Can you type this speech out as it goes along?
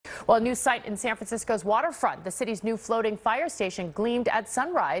Well, a new site in San Francisco's waterfront. The city's new floating fire station gleamed at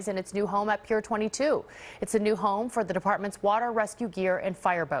sunrise in its new home at Pier 22. It's a new home for the department's water rescue gear and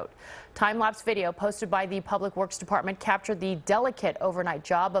fireboat. Time-lapse video posted by the Public Works Department captured the delicate overnight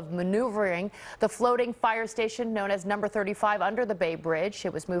job of maneuvering the floating fire station known as Number 35 under the Bay Bridge.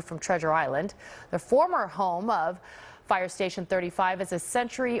 It was moved from Treasure Island, the former home of Fire Station 35 is a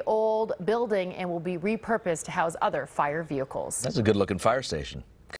century-old building and will be repurposed to house other fire vehicles. That's a good-looking fire station.